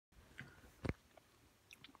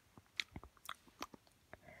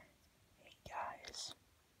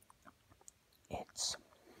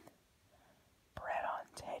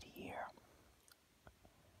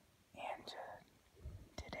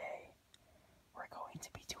going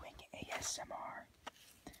to be doing ASMR.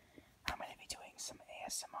 I'm going to be doing some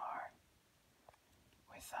ASMR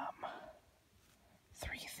with,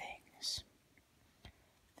 three things.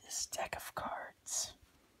 This deck of cards,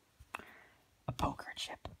 a poker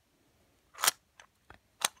chip,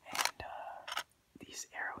 and, these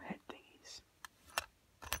arrowhead thingies.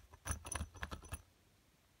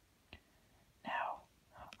 Now,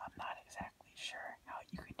 I'm not exactly sure how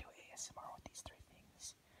you can do ASMR with these three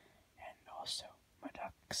things. And also, my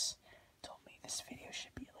ducks told me this video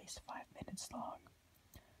should be at least 5 minutes long.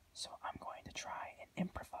 So I'm going to try and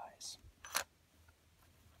improvise.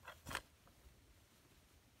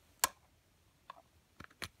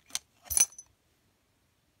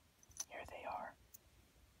 Here they are.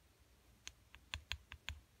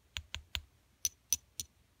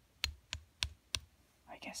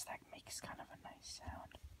 I guess that makes kind of a nice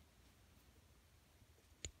sound.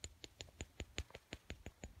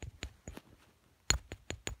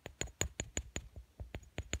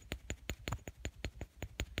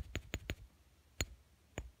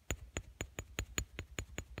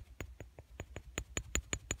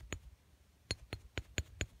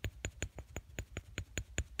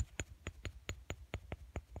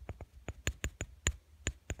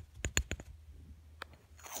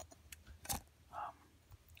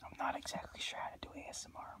 I'm not exactly sure how to do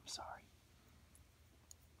ASMR, I'm sorry.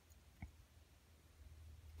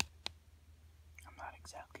 I'm not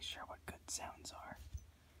exactly sure what good sounds are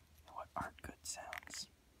and what aren't good sounds.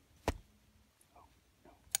 Oh,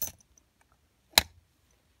 no.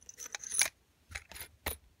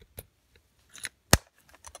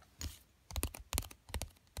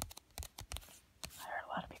 I heard a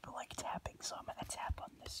lot of people like tapping, so I'm gonna tap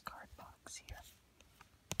on this card box here.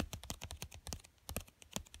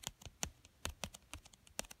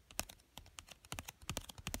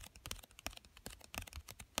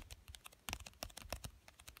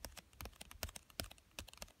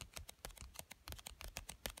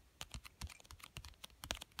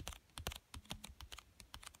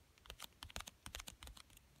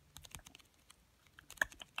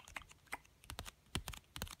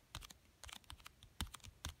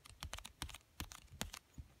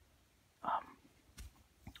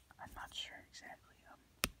 I'm not sure exactly,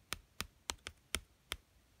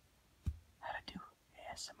 how to do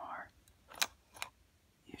ASMR.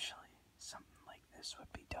 Usually, something like this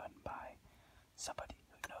would be done by somebody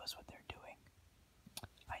who knows what they're doing.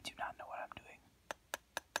 I do not know what I'm doing.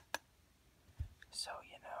 So,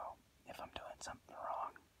 if I'm doing something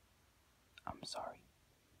wrong, I'm sorry.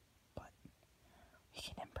 But we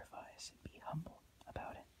can improvise and be humble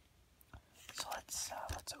about it. So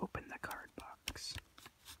let's open the card box.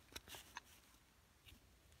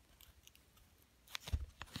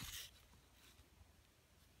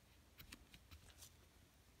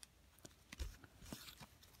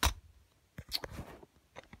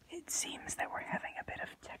 It seems that we're having a bit of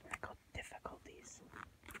technical difficulties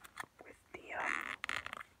with the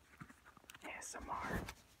ASMR.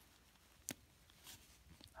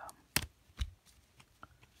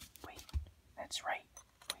 Wait, that's right.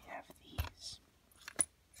 We have these.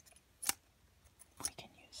 We can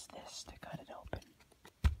use this to cut it open.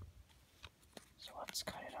 So let's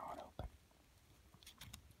cut it on open.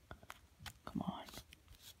 Come on.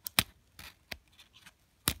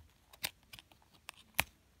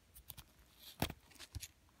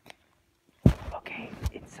 Okay,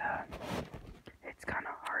 it's kind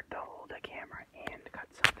of hard to hold a camera and cut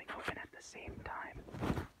something open at the same time.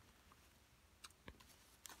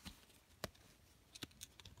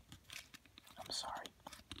 I'm sorry.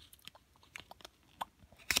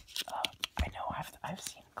 I know I've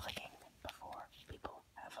seen clicking before. People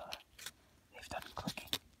they've done clicking.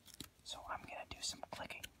 So I'm gonna do some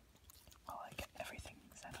clicking while I get everything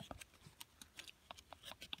set up.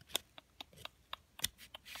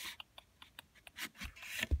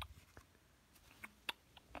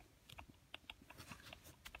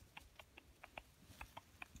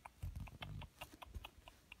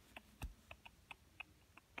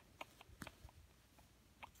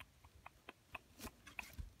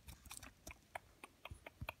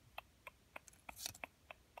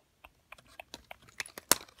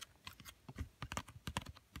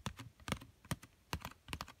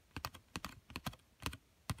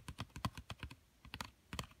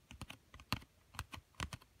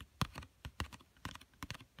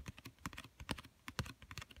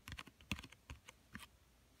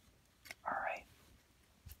 Alright.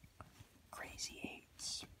 Crazy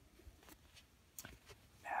Eights.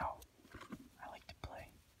 Now, I like to play.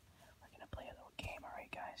 We're gonna play a little game,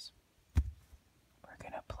 alright guys? We're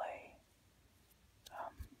gonna play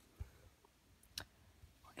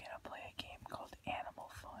a game called Animal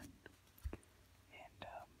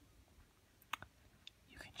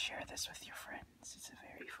this with your friends. It's a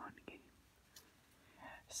very fun game.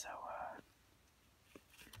 So,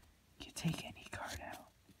 you take any card out.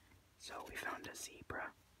 So we found a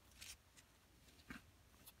zebra.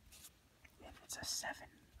 And it's a 7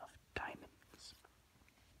 of diamonds.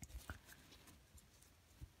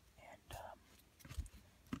 And,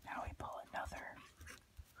 now we pull another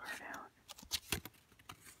card out.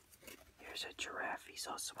 Here's a giraffe. He's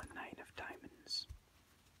also a 9 of diamonds.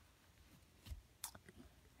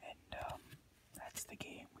 And, that's the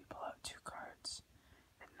game. We pull out 2 cards.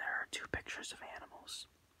 And there are 2 pictures of animals.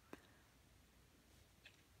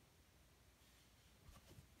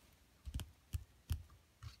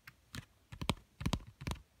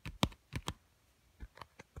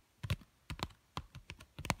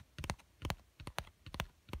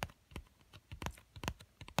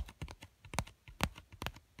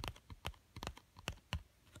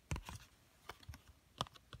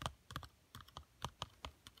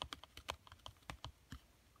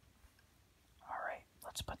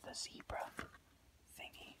 Let's put the zebra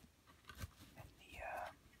thingy and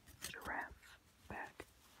the giraffe back.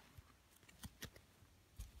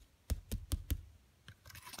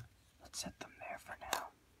 Let's set them there for now.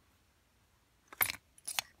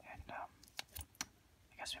 And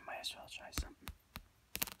I guess we might as well try something.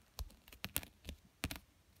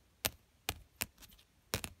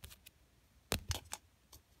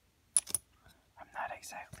 I'm not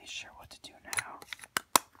exactly sure what to do now.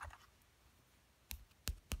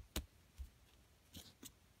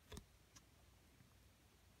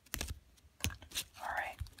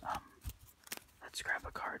 Let's grab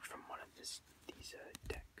a card from one of these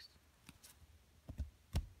decks.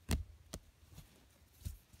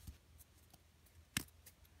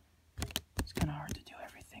 It's kind of hard to do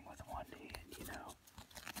everything with one hand, you know.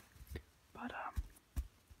 But,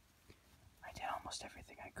 I did almost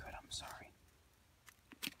everything I could, I'm sorry.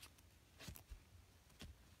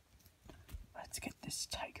 Let's get this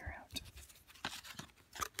tiger out.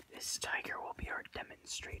 This tiger will be our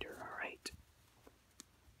demonstrator, alright?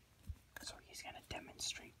 So he's going to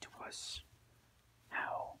demonstrate to us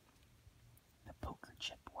how the poker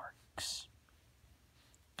chip works.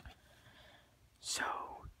 So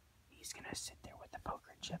he's going to sit there with the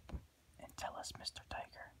poker chip and tell us, Mr.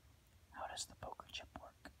 Tiger, how does the poker chip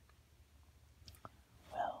work?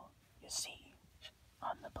 Well, you see,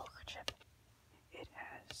 on the poker chip, it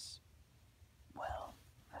has, well,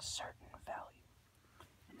 a certain value.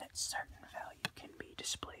 And that certain value can be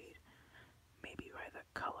displayed maybe by the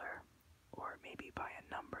color or maybe by a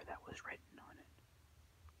number that was written on it.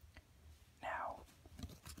 Now,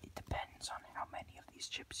 it depends on how many of these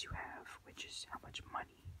chips you have, which is how much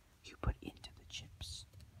money you put into the chips.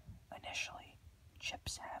 Initially,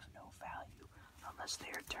 chips have no value unless they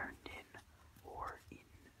are turned in or in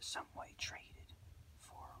some way traded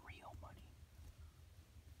for real money.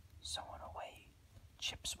 So in a way,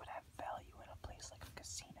 chips would have value in a place like a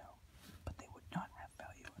casino, but they would not have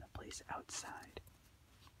value in a place outside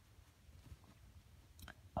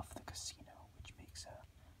of the casino, which makes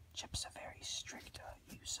chips a very strict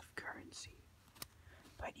use of currency.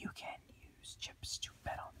 But you can use chips to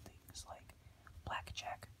bet on things like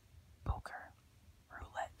blackjack, poker,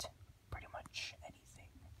 roulette, pretty much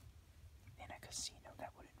anything in a casino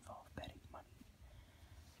that would involve betting money.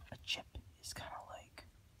 A chip is kind of like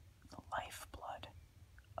the lifeblood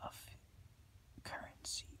of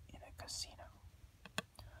currency in a casino.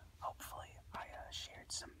 Hopefully, I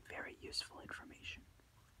shared some very useful information.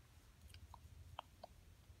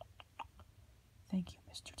 Thank you,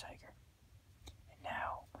 Mr. Tiger. And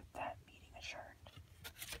now, with that meeting adjourned,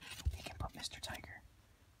 we can put Mr. Tiger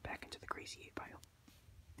back into the Crazy 8 pile.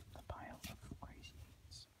 The pile of Crazy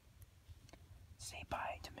 8s. Say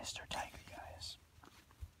bye to Mr. Tiger, guys.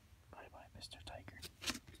 Bye-bye, Mr. Tiger.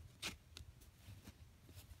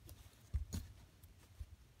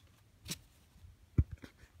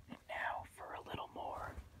 And now, for a little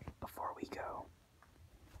more before we go.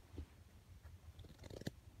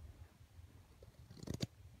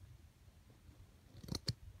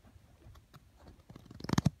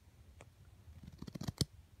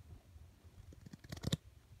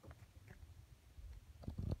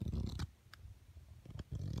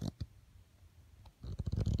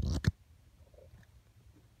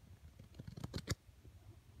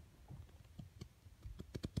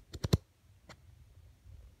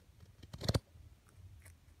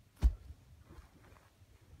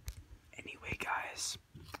 Anyway, guys,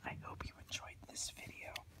 I hope you enjoyed this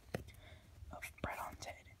video of Bread on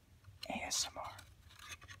Ted ASMR.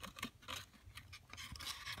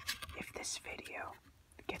 If this video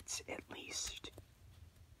gets at least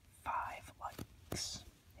 5 likes,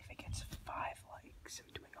 likes.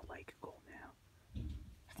 I'm doing a like goal now.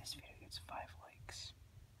 If this video gets 5 likes,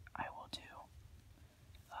 I will do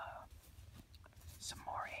some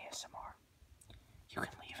more ASMR. You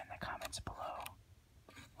can leave in the comments below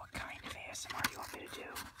what kind of ASMR you want me to do.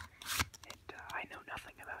 And I know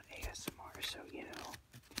nothing about ASMR, so you know,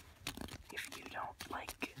 if you don't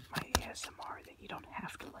like my ASMR, then you don't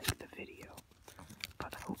have to like the video.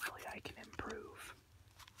 But hopefully I can